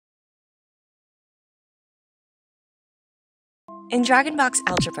In DragonBox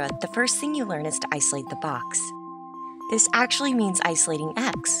Algebra, the first thing you learn is to isolate the box. This actually means isolating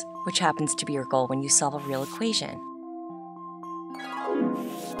x, which happens to be your goal when you solve a real equation.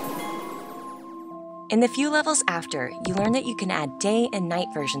 In the few levels after, you learn that you can add day and night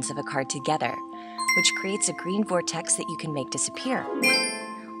versions of a card together, which creates a green vortex that you can make disappear.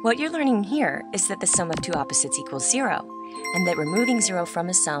 What you're learning here is that the sum of two opposites equals 0, and that removing 0 from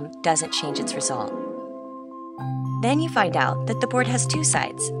a sum doesn't change its result. Then you find out that the board has two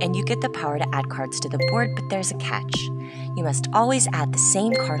sides, and you get the power to add cards to the board, but there's a catch. You must always add the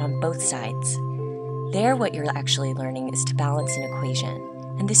same card on both sides. There, what you're actually learning is to balance an equation,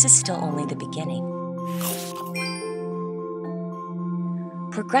 and this is still only the beginning.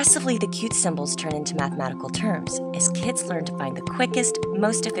 Progressively, the cute symbols turn into mathematical terms as kids learn to find the quickest,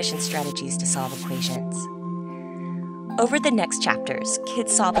 most efficient strategies to solve equations. Over the next chapters,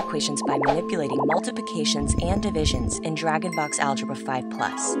 kids solve equations by manipulating multiplications and divisions in DragonBox Algebra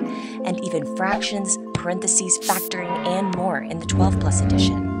 5+, and even fractions, parentheses, factoring, and more in the 12+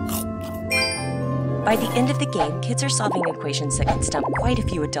 edition. By the end of the game, kids are solving equations that can stump quite a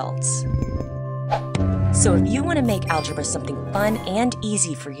few adults. So if you want to make algebra something fun and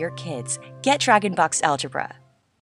easy for your kids, get DragonBox Algebra.